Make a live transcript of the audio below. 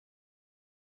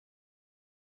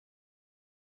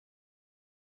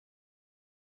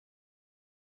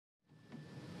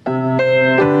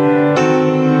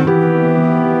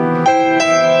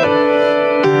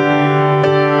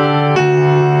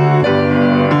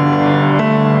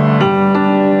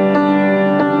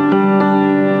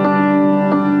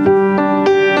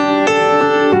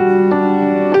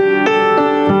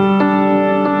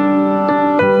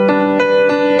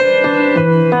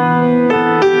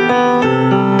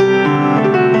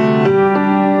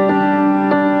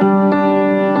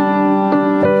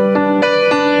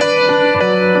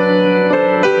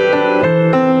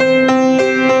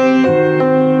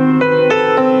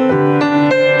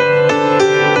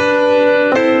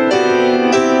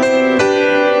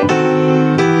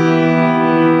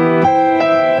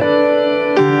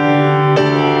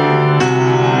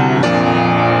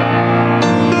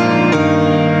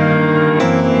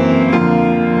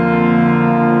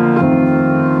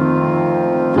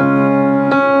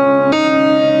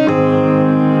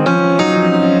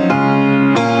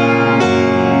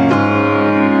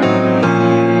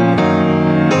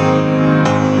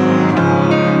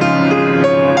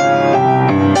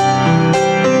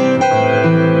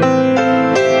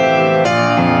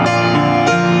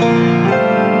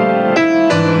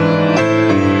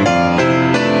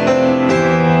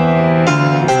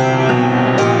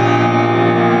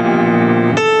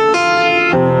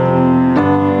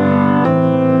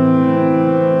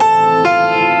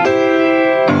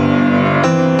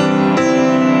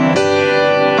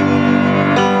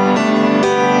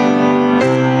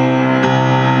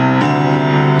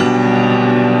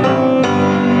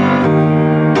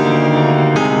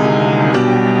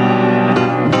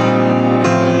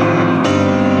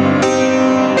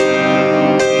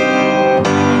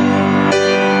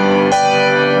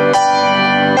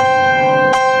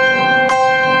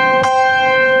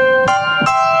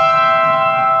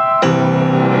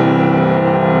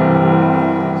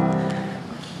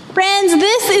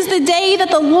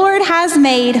Lord has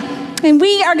made, and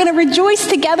we are going to rejoice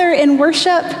together in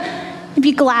worship and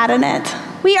be glad in it.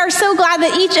 We are so glad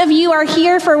that each of you are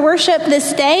here for worship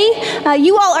this day.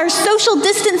 You all are social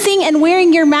distancing and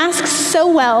wearing your masks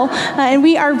so well, and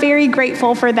we are very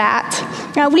grateful for that.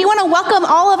 We want to welcome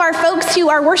all of our folks who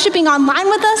are worshiping online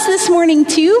with us this morning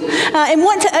too, and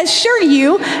want to assure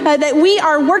you that we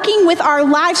are working with our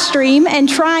live stream and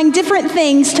trying different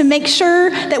things to make sure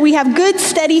that we have good,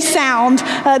 steady sound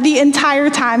the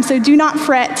entire time. So do not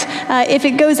fret. If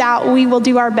it goes out, we will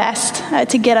do our best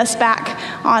to get us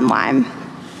back online.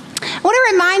 I want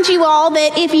to remind you all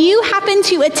that if you happen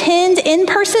to attend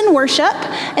in-person worship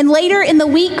and later in the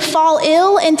week fall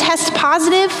ill and test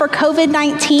positive for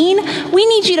COVID-19, we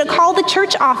need you to call the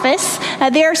church office.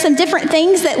 There are some different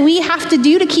things that we have to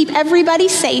do to keep everybody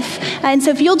safe. And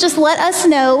so if you'll just let us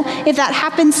know if that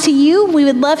happens to you, we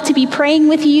would love to be praying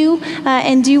with you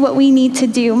and do what we need to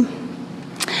do.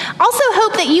 Also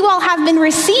hope that you all have been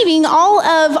receiving all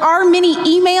of our many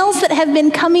emails that have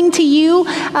been coming to you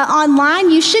online.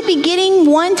 You should be getting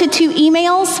 1 to 2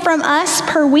 emails from us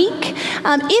per week.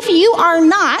 If you are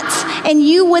not, and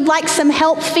you would like some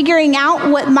help figuring out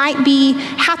what might be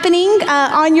happening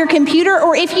on your computer,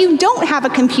 or if you don't have a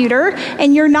computer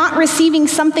and you're not receiving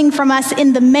something from us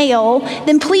in the mail,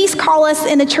 then please call us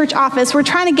in the church office. We're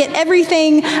trying to get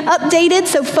everything updated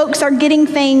so folks are getting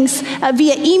things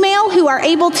via email who are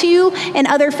able to, and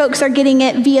other folks are getting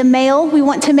it via mail. We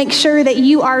want to make sure that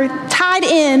you are tied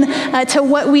in to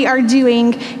what we are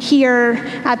doing here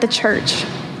at the church.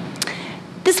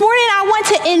 This morning, I want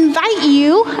to invite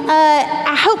you.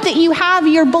 I hope that you have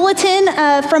your bulletin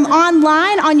from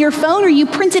online on your phone, or you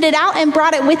printed it out and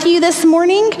brought it with you this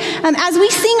morning. As we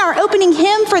sing our opening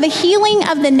hymn for the healing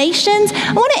of the nations,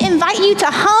 I want to invite you to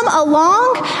hum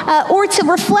along or to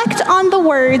reflect on the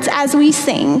words as we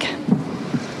sing.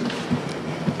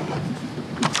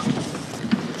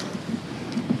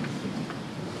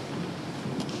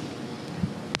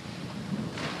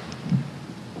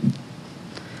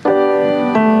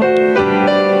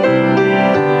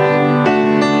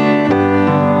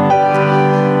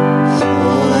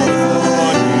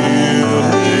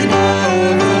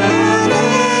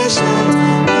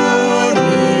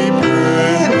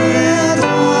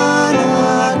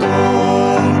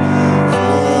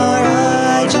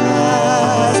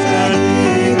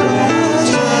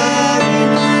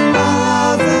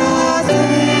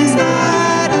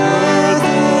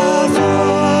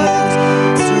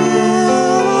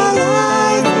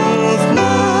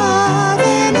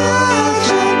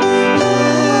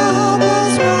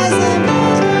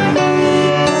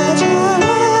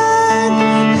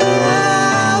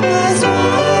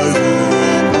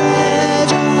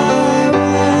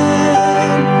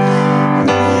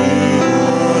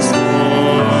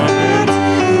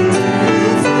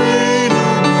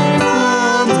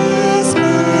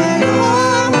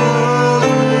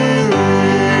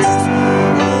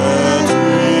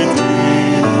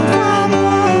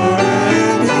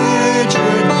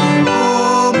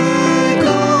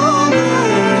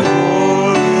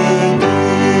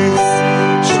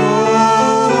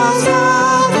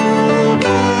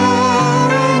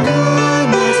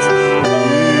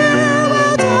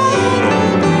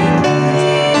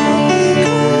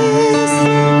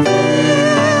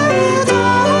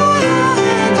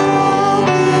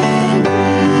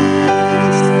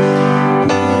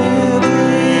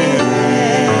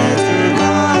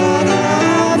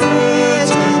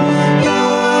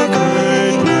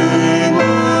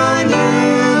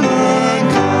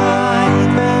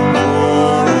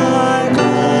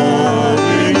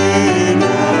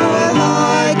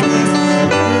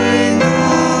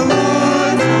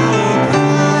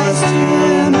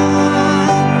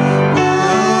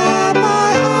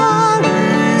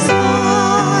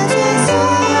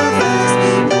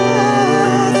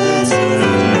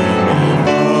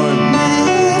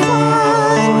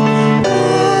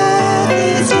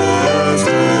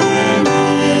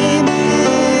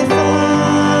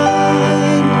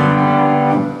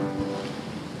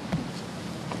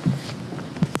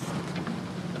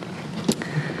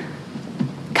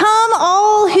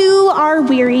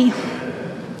 Weary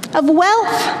of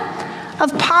wealth,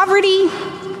 of poverty,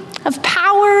 of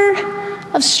power,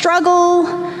 of struggle,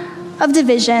 of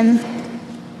division.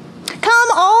 Come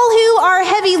all who are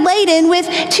heavy laden with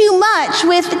too much,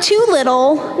 with too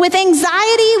little, with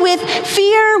anxiety, with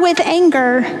fear, with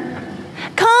anger.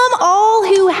 Come all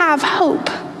who have hope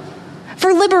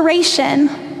for liberation,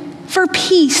 for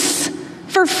peace,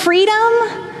 for freedom,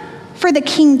 for the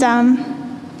kingdom.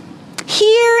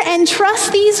 Hear and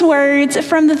trust these words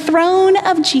from the throne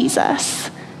of Jesus.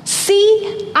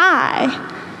 See, I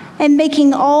and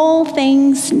making all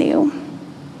things new.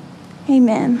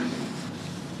 Amen.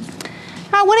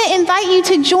 I want to invite you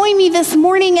to join me this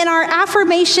morning in our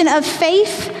affirmation of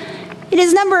faith. It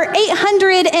is number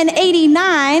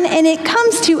 889, and it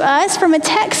comes to us from a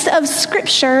text of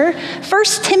Scripture, 1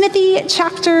 Timothy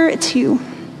chapter 2.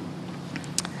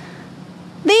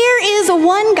 There is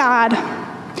one God,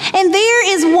 and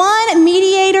there is one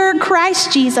mediator,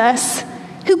 Christ Jesus,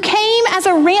 who came as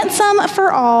a ransom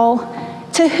for all,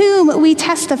 to whom we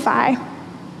testify.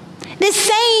 This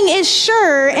saying is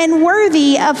sure and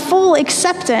worthy of full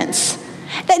acceptance,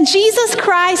 that Jesus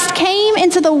Christ came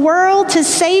into the world to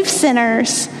save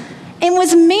sinners and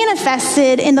was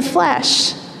manifested in the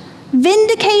flesh,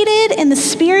 vindicated in the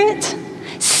spirit,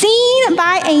 seen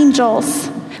by angels,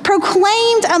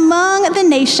 proclaimed among the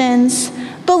nations,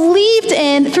 believed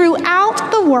in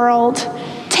throughout the world,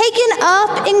 taken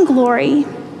up in glory.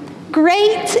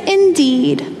 Great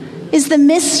indeed is the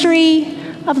mystery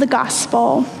of the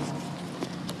gospel.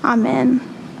 Amen.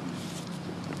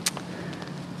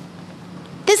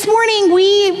 This morning,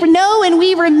 we know and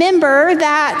we remember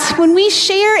that when we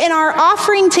share in our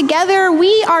offering together,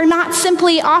 we are not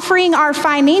simply offering our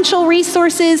financial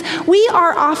resources, we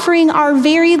are offering our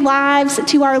very lives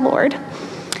to our Lord.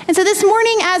 And so this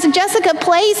morning, as Jessica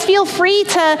plays, feel free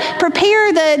to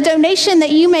prepare the donation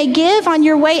that you may give on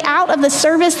your way out of the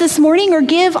service this morning or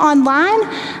give online,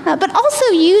 but also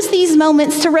use these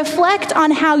moments to reflect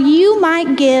on how you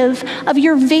might give of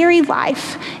your very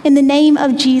life in the name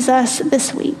of Jesus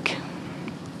this week.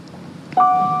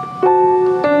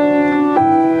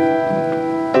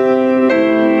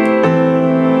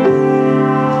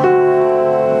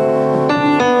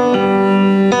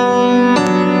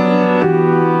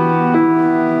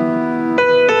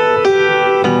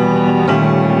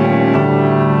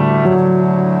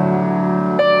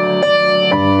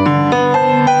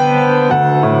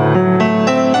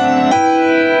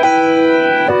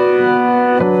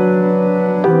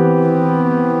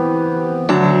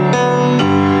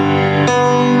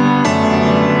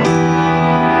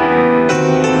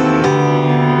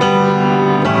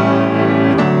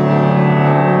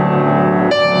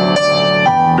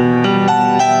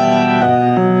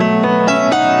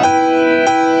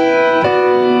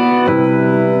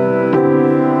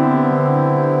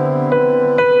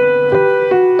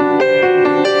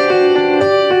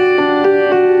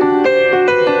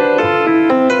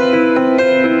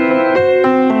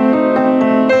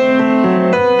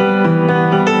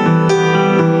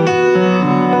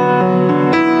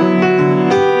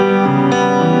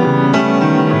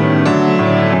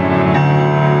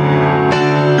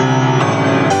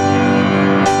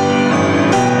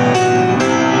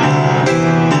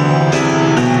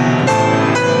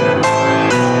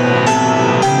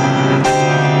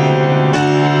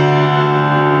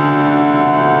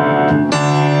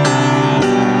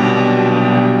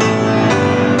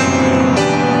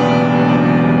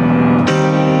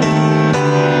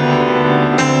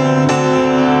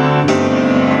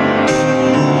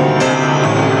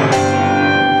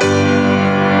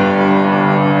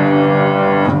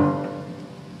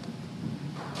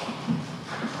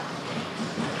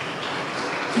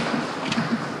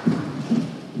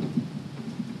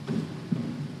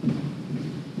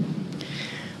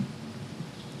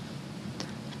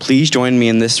 Please join me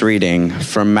in this reading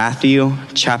from Matthew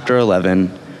chapter 11,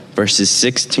 verses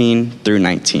 16 through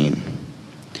 19.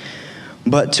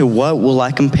 But to what will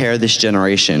I compare this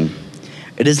generation?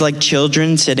 It is like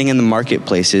children sitting in the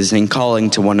marketplaces and calling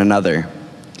to one another.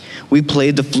 We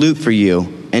played the flute for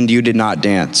you, and you did not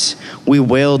dance. We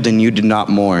wailed, and you did not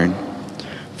mourn.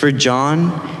 For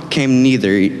John came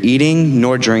neither eating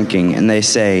nor drinking, and they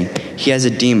say, he has a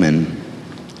demon.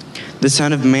 The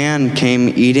Son of Man came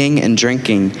eating and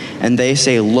drinking, and they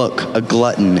say, look, a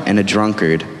glutton and a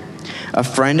drunkard, a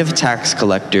friend of tax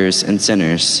collectors and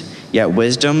sinners, yet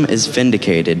wisdom is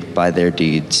vindicated by their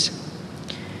deeds.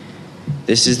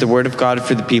 This is the word of God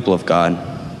for the people of God.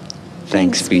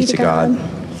 Thanks be to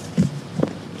God.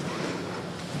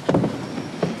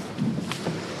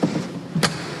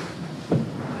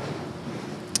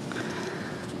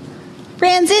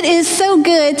 Friends, it is so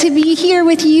good to be here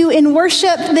with you in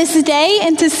worship this day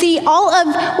and to see all of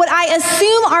what I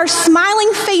assume are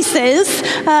smiling faces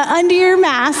under your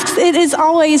masks. It is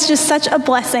always just such a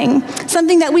blessing,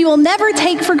 something that we will never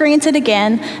take for granted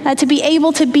again, to be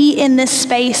able to be in this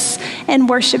space and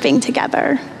worshiping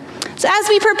together. So as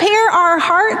we prepare our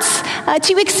hearts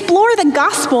to explore the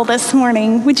gospel this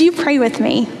morning, would you pray with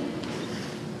me?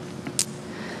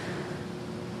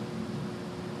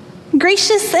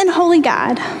 Gracious and holy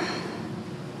God,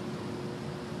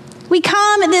 we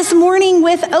come this morning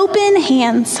with open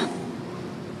hands.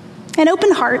 and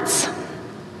open hearts,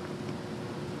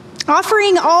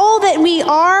 offering all that we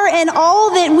are and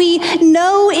all that we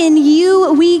know in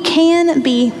you we can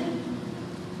be.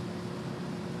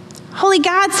 Holy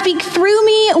God, speak through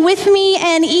me, with me,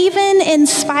 and even in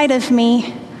spite of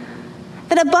me,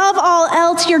 that above all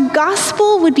else, your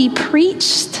gospel would be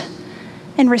preached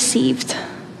and received.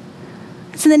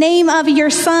 It's in the name of your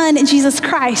Son, Jesus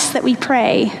Christ, that we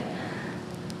pray.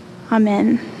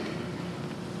 Amen.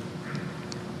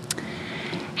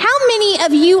 How many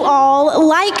of you all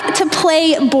like to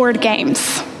play board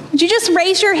games? Would you just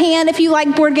raise your hand if you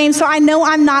like board games so I know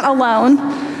I'm not alone?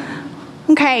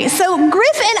 Okay, so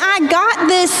Griff and I got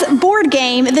this board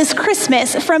game this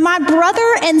Christmas from my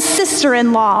brother and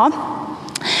sister-in-law.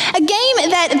 A game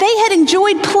that they had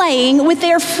enjoyed playing with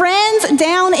their friends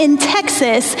down in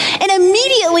Texas. And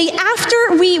immediately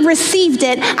after we received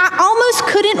it, I almost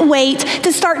couldn't wait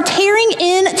to start tearing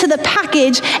into the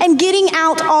package and getting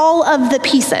out all of the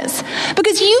pieces.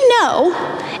 Because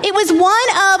it was one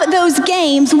of those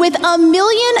games with a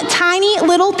million tiny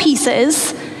little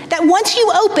pieces that once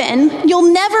you open,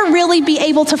 you'll never really be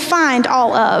able to find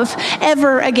all of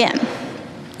ever again.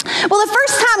 Well, the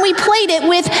first time we played it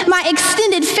with my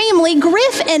extended family,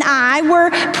 Griff and I were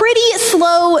pretty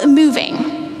slow moving.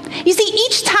 You see,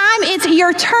 each time it's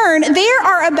your turn, there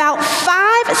are about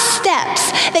 5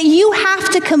 steps that you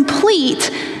have to complete.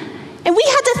 And we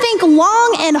had to think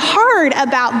long and hard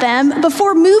about them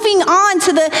before moving on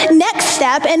to the next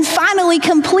step and finally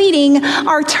completing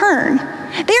our turn.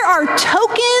 There are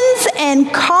tokens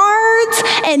and cards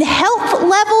and health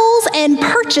levels and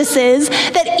purchases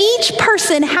that each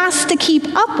person has to keep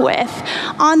up with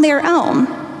on their own.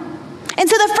 And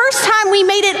so the first time we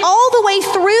made it all the way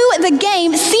through the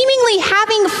game, seemingly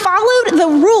having followed the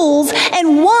rules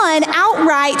and won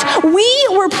outright, we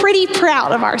were pretty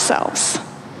proud of ourselves.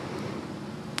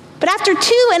 But after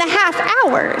 2.5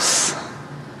 hours,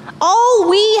 all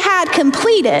we had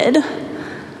completed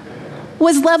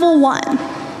was level 1.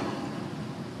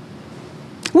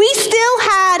 We still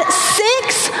had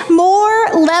 6 more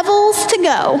levels to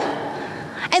go.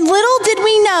 And little did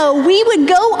we know we would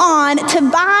go on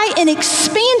to buy an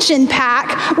expansion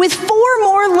pack with 4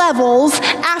 more levels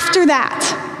after that.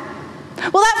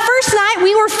 Well, that first night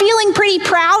we were feeling pretty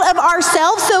proud of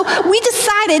ourselves, so we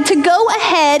decided to go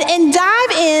ahead and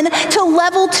dive in to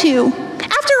level 2.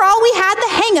 After all, we had the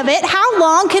hang of it. How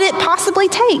long could it possibly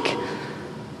take?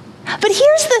 But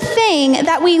here's the thing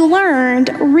that we learned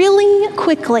really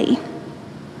quickly.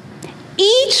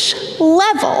 Each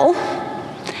level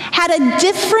had a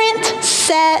different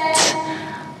set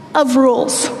of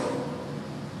rules. So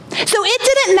it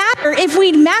didn't matter if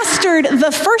we'd mastered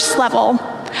the first level,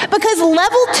 because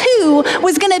level 2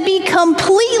 was going to be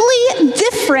completely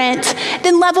different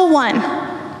than level 1,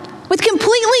 with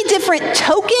completely different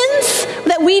tokens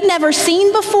that we'd never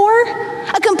seen before,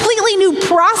 a completely new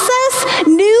process,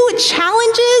 new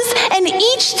challenges, and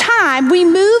each time we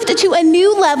moved to a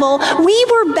new level, we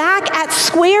were back at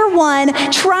square one,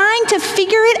 trying to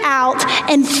figure it out,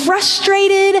 and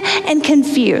frustrated and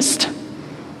confused.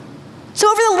 So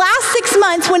over the last 6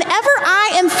 months, whenever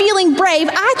I am feeling brave,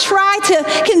 I try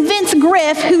to convince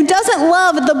Griff, who doesn't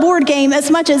love the board game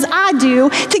as much as I do,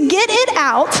 to get it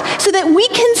out so that we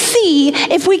can see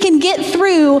if we can get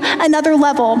through another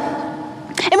level.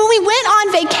 And when we went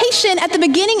on vacation at the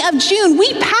beginning of June,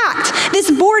 we packed this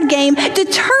board game,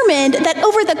 determined that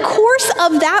over the course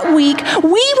of that week,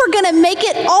 we were going to make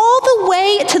it all the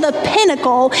way to the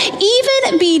pinnacle,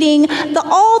 even beating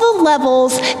all the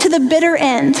levels to the bitter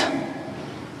end.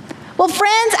 Well,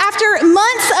 friends, after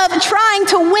months of trying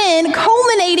to win,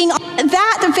 culminating on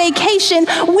that vacation,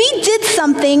 we did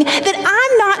something that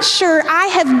I'm not sure I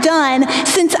have done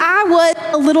since I was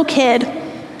a little kid.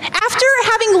 After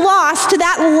having lost to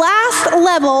that last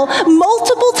level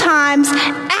multiple times,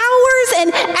 hours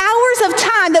and hours of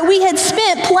time that we had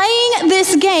spent playing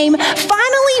this game,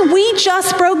 finally we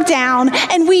just broke down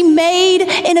and we made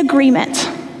an agreement.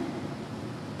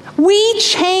 We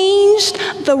changed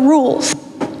the rules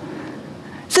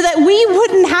so that we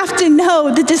wouldn't have to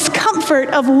know the discomfort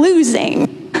of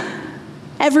losing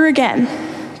ever again.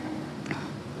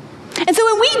 And so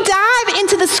when we dive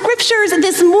into the scriptures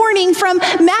this morning from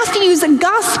Matthew's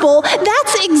gospel,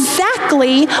 that's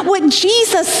exactly what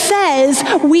Jesus says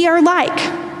we are like.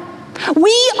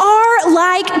 We are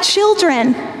like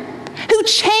children who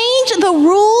change the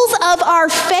rules of our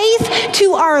faith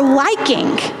to our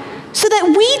liking so that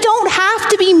we don't have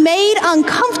to be made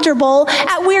uncomfortable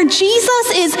at where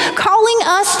Jesus is calling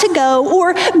us to go,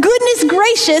 or goodness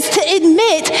gracious, to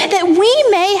admit that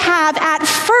we may have at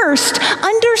first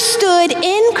understood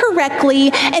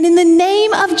incorrectly, and in the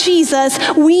name of Jesus,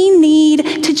 we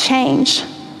need to change.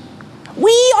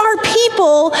 We are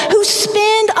people who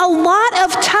spend a lot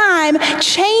of time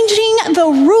changing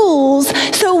the rules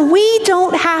so we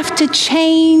don't have to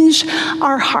change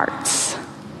our hearts.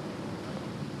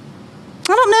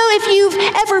 I don't know if you've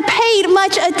ever paid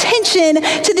much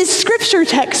attention to this scripture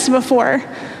text before.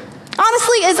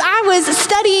 Honestly, as I was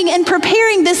studying and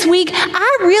preparing this week,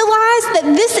 I realized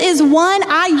that this is one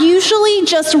I usually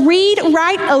just read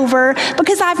right over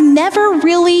because I've never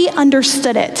really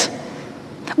understood it.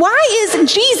 Why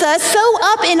is Jesus so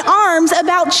up in arms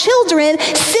about children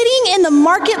sitting in the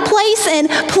marketplace and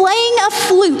playing a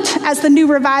flute, as the New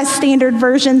Revised Standard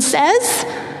Version says?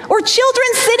 Or children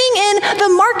sitting in the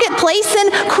marketplace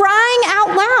and crying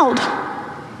out loud?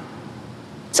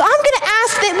 So I'm going to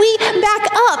ask that we back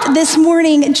up this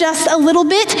morning just a little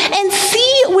bit and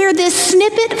see where this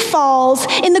snippet falls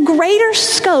in the greater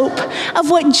scope of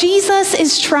what Jesus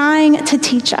is trying to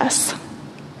teach us.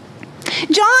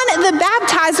 John the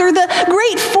Baptizer, the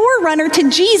great forerunner to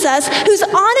Jesus, whose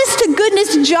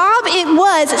honest-to-goodness job it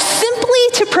was simply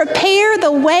to prepare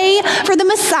the way for the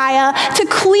Messiah, to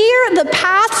clear the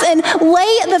paths and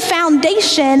lay the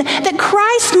foundation that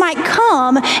Christ might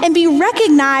come and be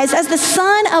recognized as the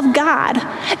Son of God.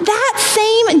 That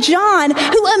same John,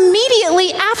 who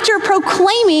immediately after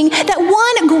proclaiming that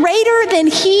one greater than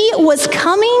he was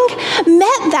coming,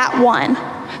 met that one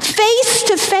face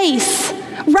to face,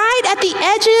 right at the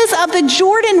edges of the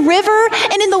Jordan River,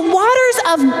 and in the waters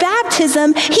of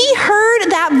baptism, he heard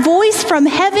that voice from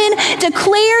heaven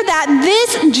declare that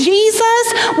this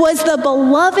Jesus was the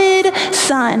beloved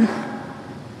Son.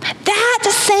 That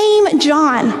same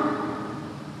John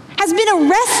has been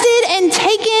arrested and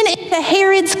taken into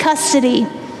Herod's custody.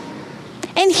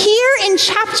 And here in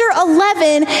chapter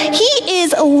 11, he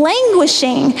is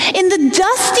languishing in the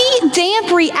dusty,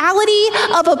 damp reality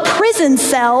of a prison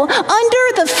cell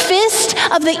under the fist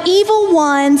of the evil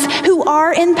ones who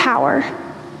are in power.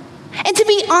 And to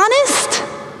be honest,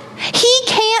 he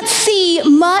can't see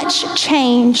much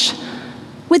change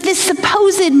with this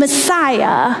supposed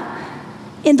Messiah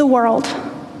in the world.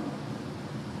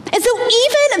 And so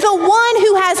even the one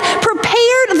who has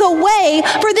prepared the way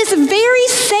for this very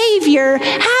Savior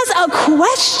has a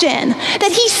question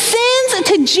that he sends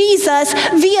to Jesus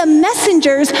via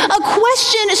messengers, a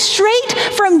question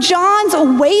straight from John's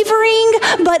wavering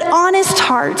but honest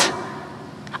heart.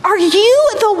 Are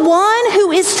you the one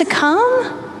who is to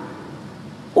come?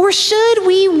 Or should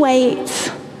we wait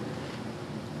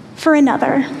for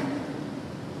another?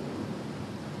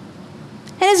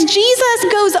 And as Jesus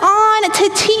goes on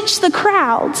to teach the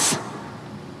crowds,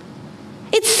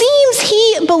 it seems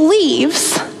he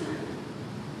believes,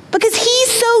 because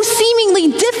he's so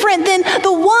seemingly different than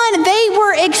the one they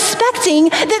were expecting,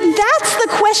 that that's the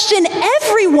question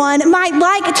everyone might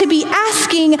like to be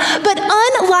asking. But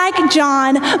unlike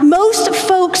John, most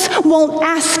folks won't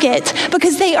ask it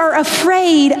because they are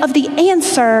afraid of the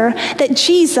answer that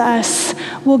Jesus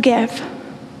will give.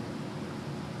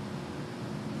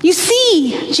 You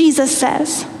see, Jesus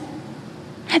says,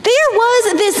 there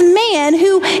was this man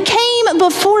who came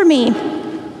before me.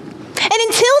 And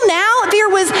until now, there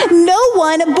was no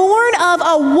one born of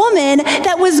a woman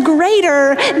that was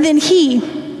greater than he.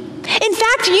 In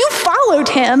fact, you followed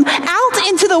him out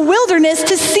into the wilderness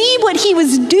to see what he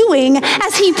was doing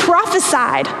as he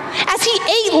prophesied, as he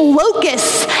ate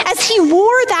locusts, as he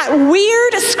wore that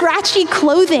weird, scratchy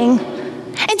clothing.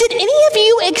 And did any of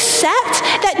you accept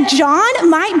that John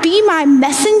might be my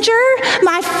messenger,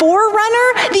 my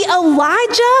forerunner, the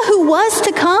Elijah who was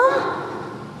to come?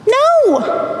 No.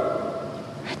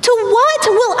 To what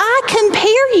will I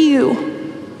compare you?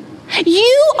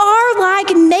 You are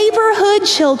like neighborhood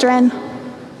children,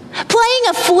 playing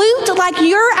a flute like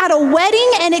you're at a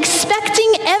wedding and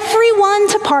expecting everyone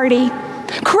to party.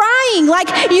 Crying like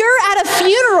you're at a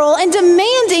funeral and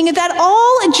demanding that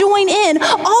all join in,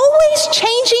 always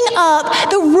changing up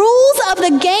the rules of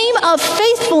the game of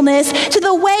faithfulness to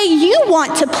the way you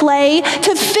want to play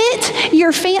to fit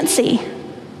your fancy.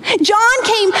 John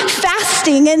came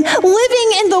fasting and living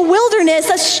in the wilderness,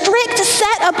 a strict,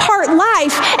 set-apart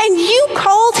life, and you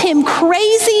called him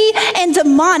crazy and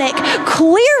demonic,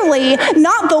 clearly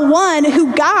not the one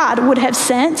who God would have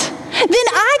sent. Then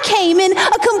I came in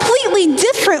a completely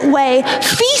different way,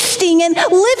 feasting and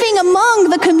living among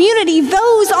the community,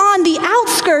 those on the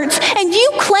outskirts, and you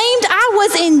claimed I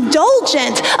was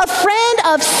indulgent, a friend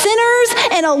of sinners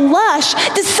and a lush,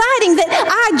 deciding that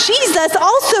Jesus,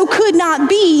 also could not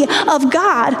be of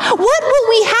God? What will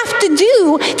we have to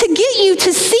do to get you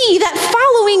to see that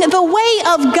following the way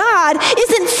of God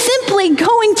isn't simply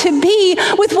going to be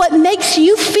with what makes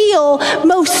you feel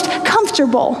most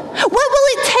comfortable? What will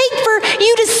it take for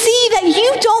you to see that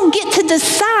you don't get to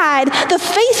decide the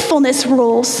faithfulness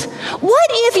rules?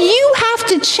 What if you have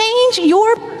to change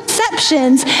your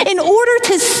perceptions in order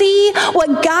to see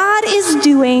what God is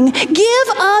doing? Give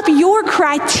up your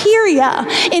criteria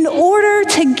in order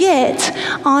to get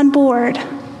on board.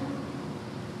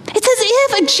 It's as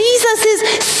if Jesus is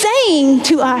saying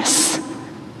to us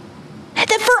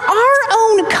that for our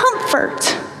own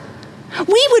comfort,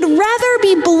 we would rather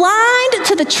be blind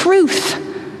to the truth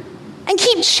and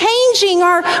keep changing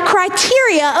our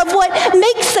criteria of what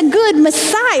makes a good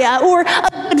Messiah or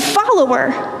a good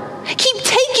follower. Keep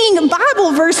taking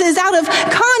Bible verses out of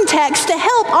context to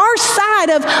help our side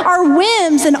of our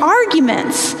whims and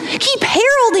arguments. Keep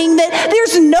heralding that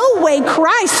there's no way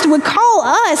Christ would call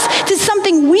us to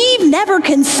something we've never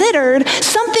considered,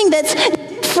 something that's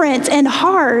different and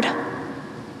hard.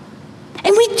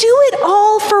 And we do it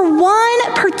all for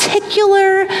one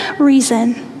particular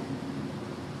reason,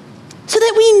 so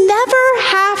that we never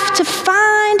have to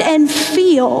find and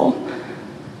feel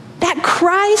that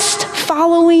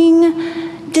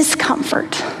Christ-following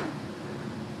discomfort.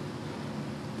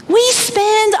 We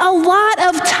spend a lot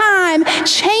of time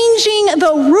changing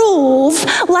the rules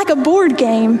like a board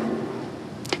game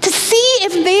to see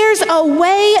if there's a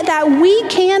way that we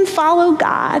can follow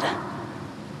God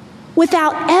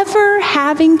without ever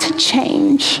having to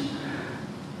change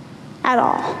at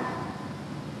all.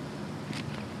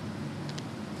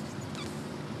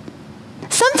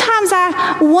 Sometimes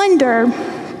I wonder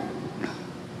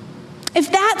if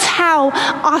that's how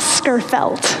Oscar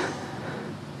felt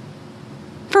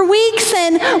for weeks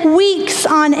and weeks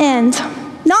on end,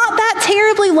 not that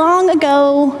terribly long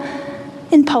ago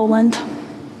in Poland,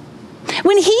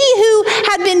 when he who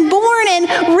had been born and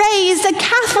raised a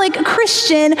Catholic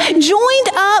Christian joined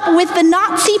up with the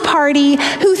Nazi Party,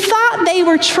 who thought they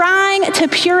were trying to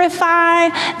purify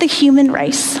the human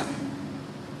race.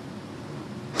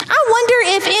 I wonder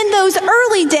if in those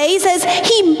early days, as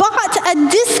he bought a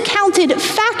discounted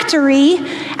factory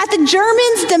at the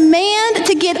Germans' demand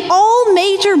to get all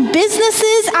major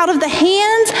businesses out of the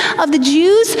hands of the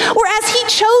Jews, or as he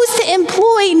chose to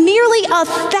employ nearly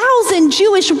 1,000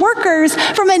 Jewish workers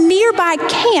from a nearby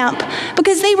camp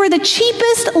because they were the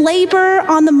cheapest labor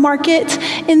on the market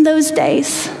in those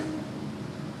days.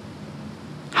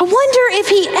 I wonder if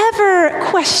he ever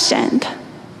questioned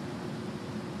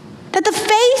that the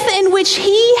faith in which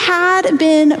he had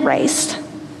been raised,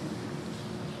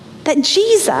 that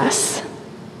Jesus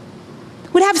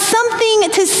would have something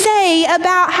to say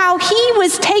about how he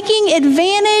was taking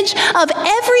advantage of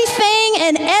everything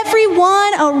and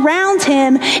everyone around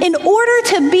him in order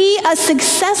to be a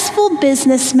successful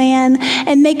businessman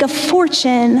and make a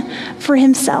fortune for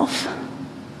himself.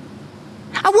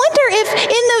 I wonder if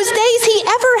in those days he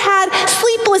ever had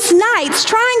sleepless nights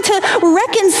trying to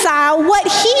reconcile what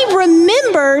he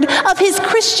remembered of his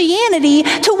Christianity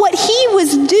to what he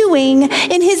was doing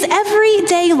in his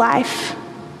everyday life.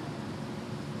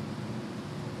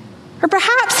 Or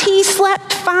perhaps he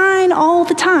slept fine all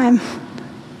the time,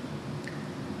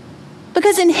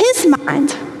 because in his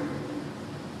mind,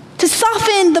 to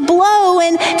soften the blow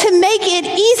and to make it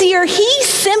easier, he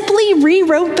simply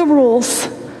rewrote the rules.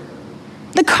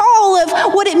 The call of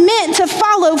what it meant to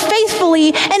follow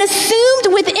faithfully, and assumed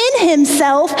within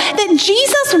himself that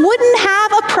Jesus wouldn't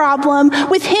have a problem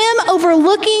with him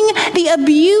overlooking the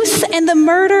abuse and the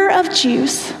murder of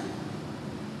Jews.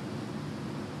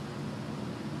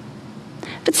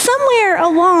 But somewhere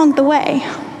along the way,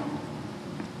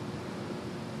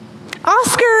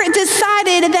 Oscar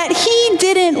decided that he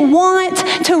didn't want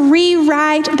to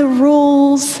rewrite the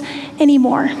rules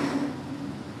anymore.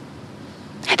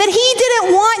 That he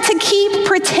didn't want to keep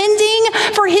pretending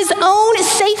for his own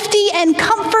safety and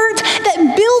comfort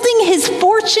that building his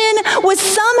fortune was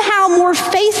somehow more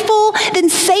faithful than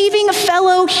saving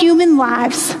fellow human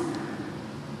lives.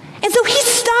 And so he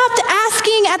stopped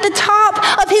asking at the top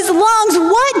of his lungs,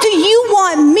 "What do you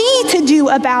want me to do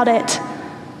about it?"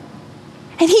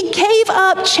 And he gave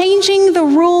up changing the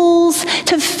rules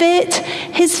to fit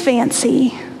his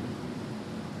fancy.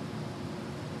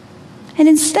 And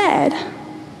instead,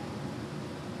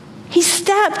 he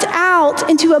stepped out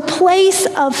into a place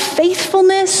of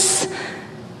faithfulness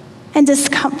and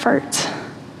discomfort.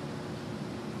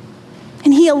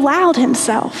 And he allowed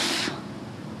himself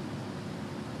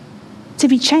to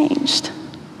be changed.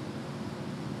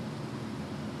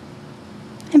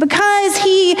 And because he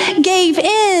gave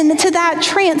in to that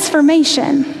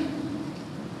transformation.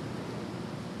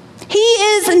 He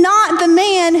is not the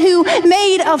man who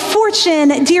made a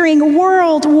fortune during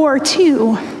World War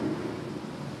II.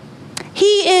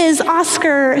 He is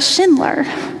Oskar Schindler,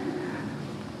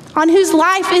 on whose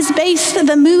life is based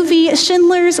the movie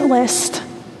Schindler's List,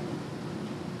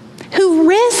 who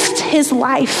risked his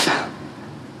life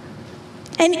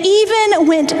and even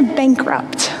went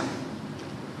bankrupt,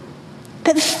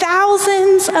 that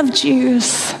thousands of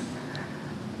Jews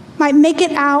might make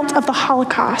it out of the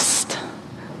Holocaust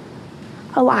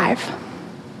alive.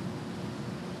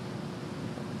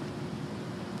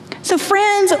 So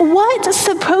friends, what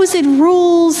supposed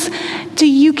rules do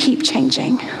you keep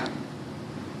changing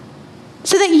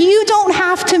so that you don't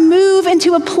have to move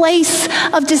into a place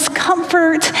of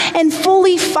discomfort and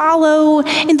fully follow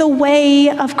in the way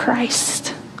of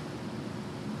Christ?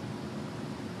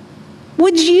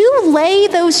 Would you lay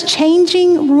those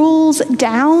changing rules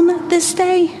down this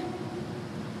day?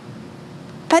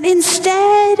 But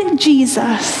instead,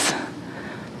 Jesus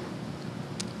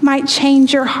might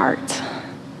change your heart.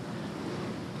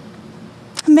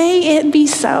 May it be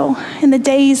so in the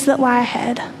days that lie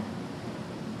ahead.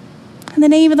 In the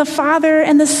name of the Father,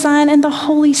 and the Son, and the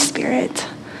Holy Spirit.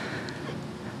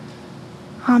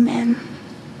 Amen.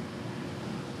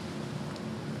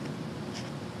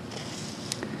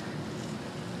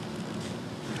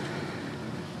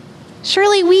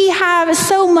 Surely we have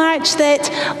so much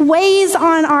that weighs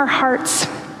on our hearts.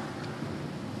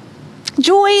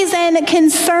 Joys and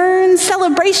concerns,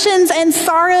 celebrations and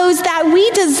sorrows that we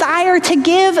desire to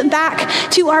give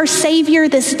back to our Savior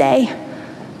this day.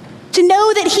 To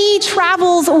know that He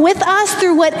travels with us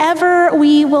through whatever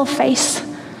we will face.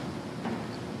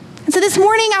 And so this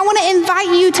morning, I want to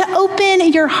invite you to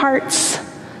open your hearts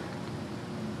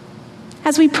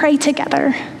as we pray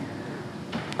together.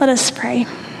 Let us pray.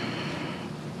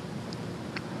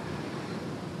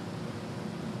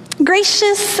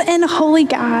 Gracious and holy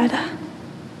God,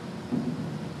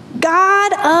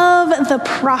 God of the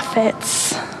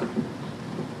prophets,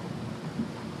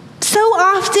 so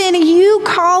often you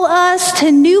call us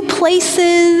to new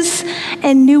places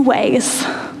and new ways.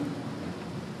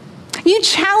 You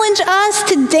challenge us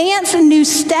to dance new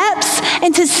steps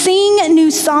and to sing new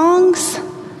songs.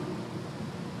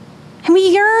 And we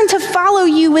yearn to follow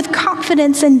you with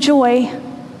confidence and joy.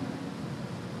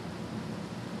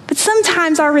 But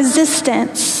sometimes our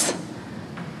resistance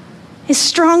is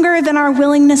stronger than our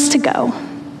willingness to go.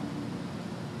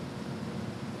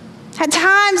 At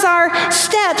times, our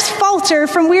steps falter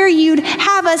from where you'd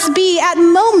have us be. At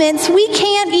moments, we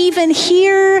can't even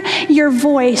hear your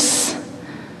voice.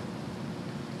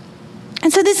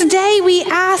 And so this day, we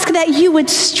ask that you would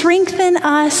strengthen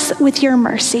us with your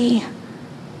mercy,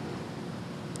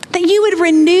 that you would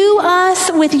renew us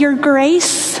with your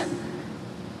grace,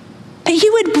 that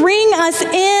you would bring us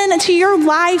into your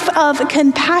life of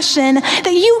compassion,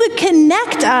 that you would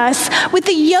connect us with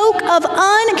the yoke of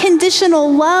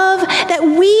unconditional love, that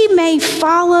we may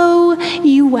follow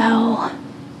you well.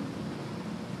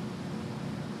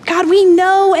 God, we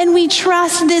know and we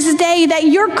trust this day that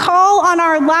your call on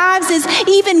our lives is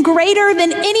even greater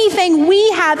than anything we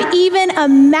have even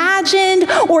imagined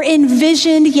or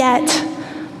envisioned yet.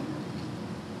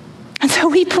 And so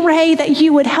we pray that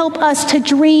you would help us to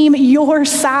dream your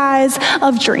size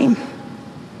of dream.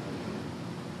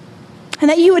 And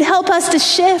that you would help us to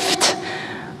shift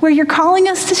where you're calling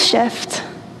us to shift.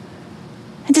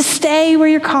 And to stay where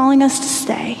you're calling us to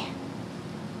stay.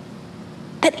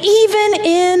 That even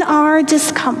in our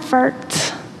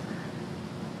discomfort,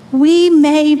 we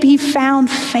may be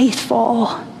found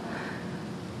faithful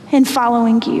in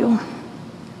following you.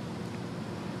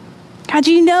 God,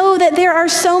 you know that there are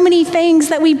so many things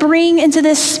that we bring into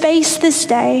this space this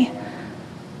day.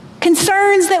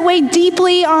 Concerns that weigh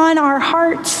deeply on our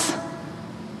hearts.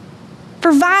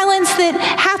 For violence that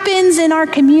happens in our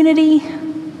community.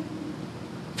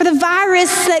 For the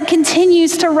virus that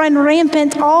continues to run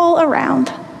rampant all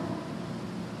around.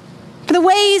 For the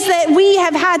ways that we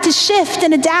have had to shift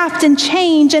and adapt and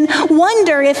change and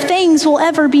wonder if things will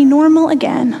ever be normal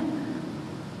again.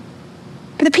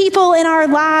 For the people in our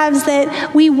lives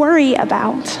that we worry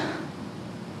about.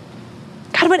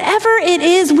 God, whatever it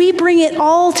is, we bring it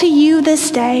all to you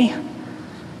this day.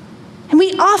 And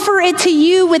we offer it to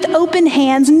you with open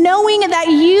hands, knowing that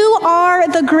you are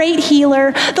the great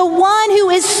healer, the one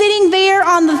who is sitting there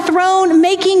on the throne,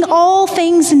 making all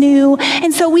things new.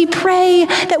 And so we pray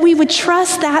that we would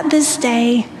trust that this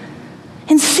day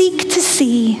and seek to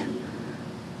see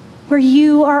where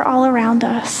you are all around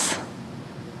us.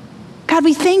 God,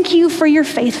 we thank you for your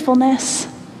faithfulness.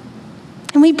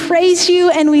 And we praise you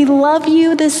and we love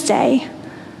you this day.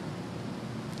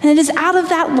 And it is out of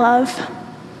that love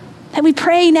that we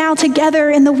pray now together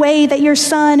in the way that your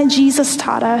Son, Jesus,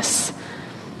 taught us.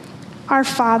 Our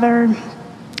Father,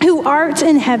 who art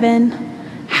in heaven,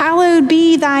 hallowed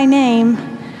be thy name.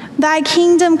 Thy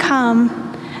kingdom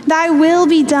come, thy will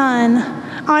be done,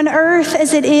 on earth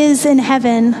as it is in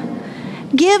heaven.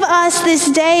 Give us this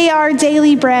day our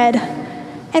daily bread,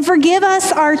 and forgive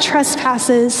us our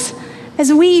trespasses,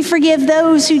 as we forgive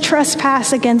those who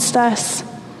trespass against us.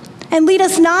 And lead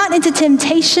us not into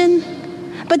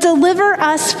temptation, but deliver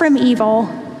us from evil.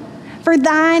 For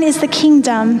thine is the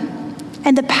kingdom,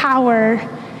 and the power,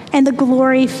 and the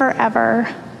glory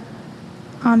forever.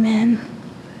 Amen.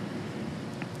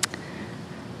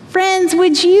 Friends,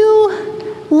 would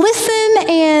you listen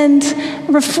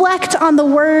and reflect on the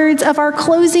words of our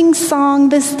closing song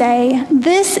this day?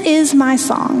 This is my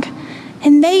song,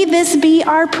 and may this be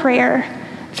our prayer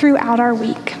throughout our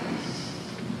week.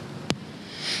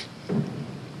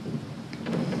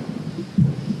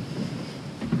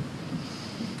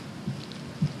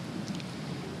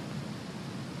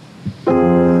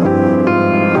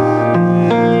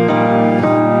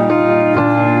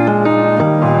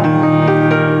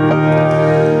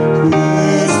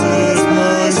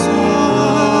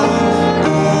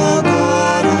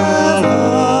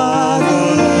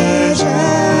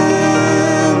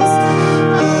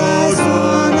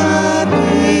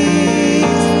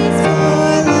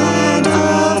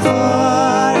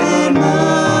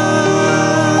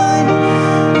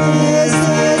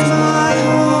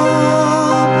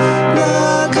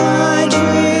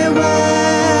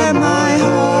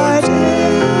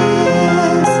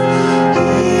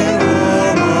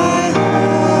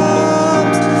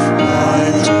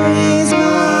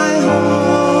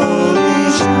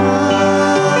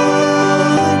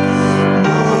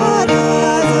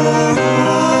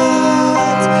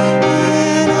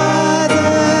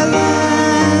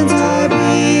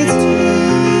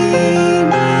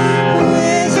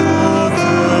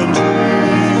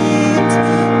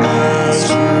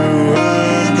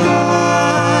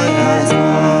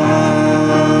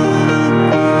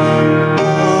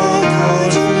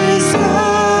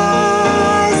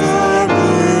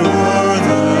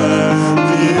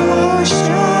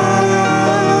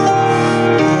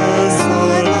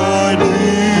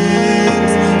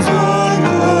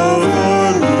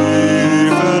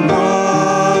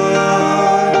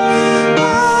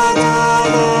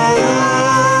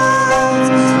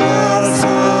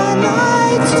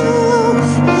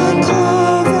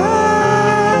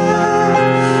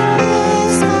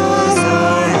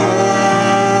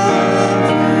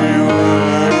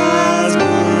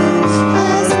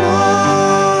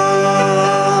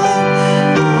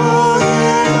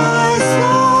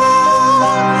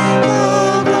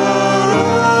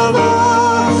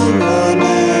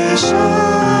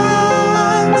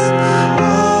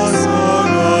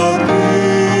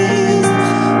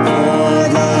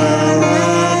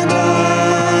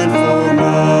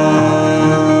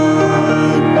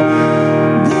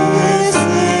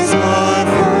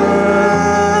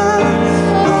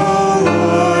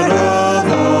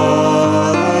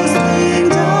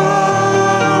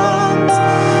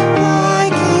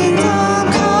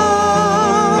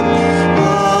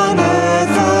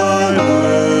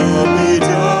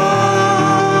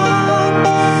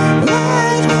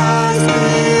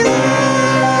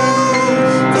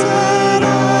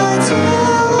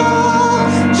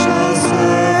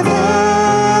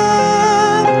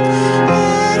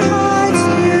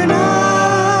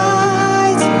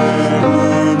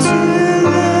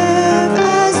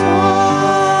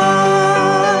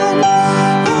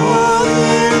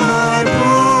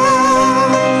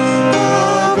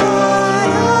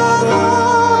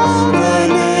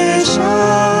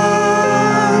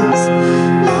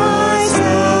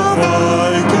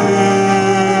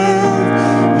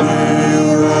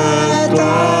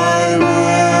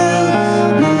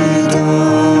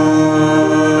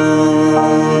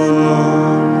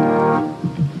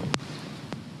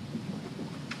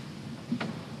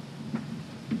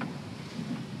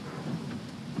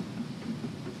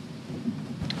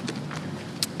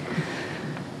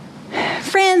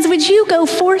 Friends, would you go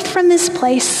forth from this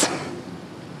place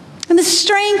in the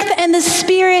strength and the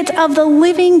spirit of the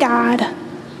living God,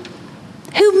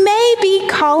 who may be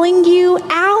calling you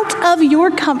out of your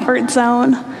comfort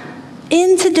zone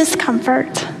into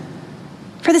discomfort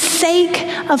for the sake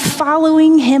of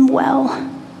following him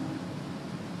well.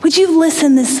 Would you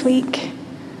listen this week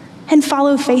and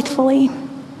follow faithfully?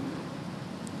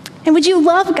 And would you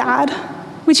love God?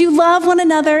 Would you love one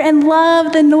another and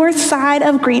love the Northside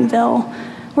of Greenville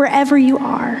wherever you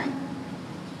are?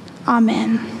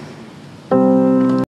 Amen.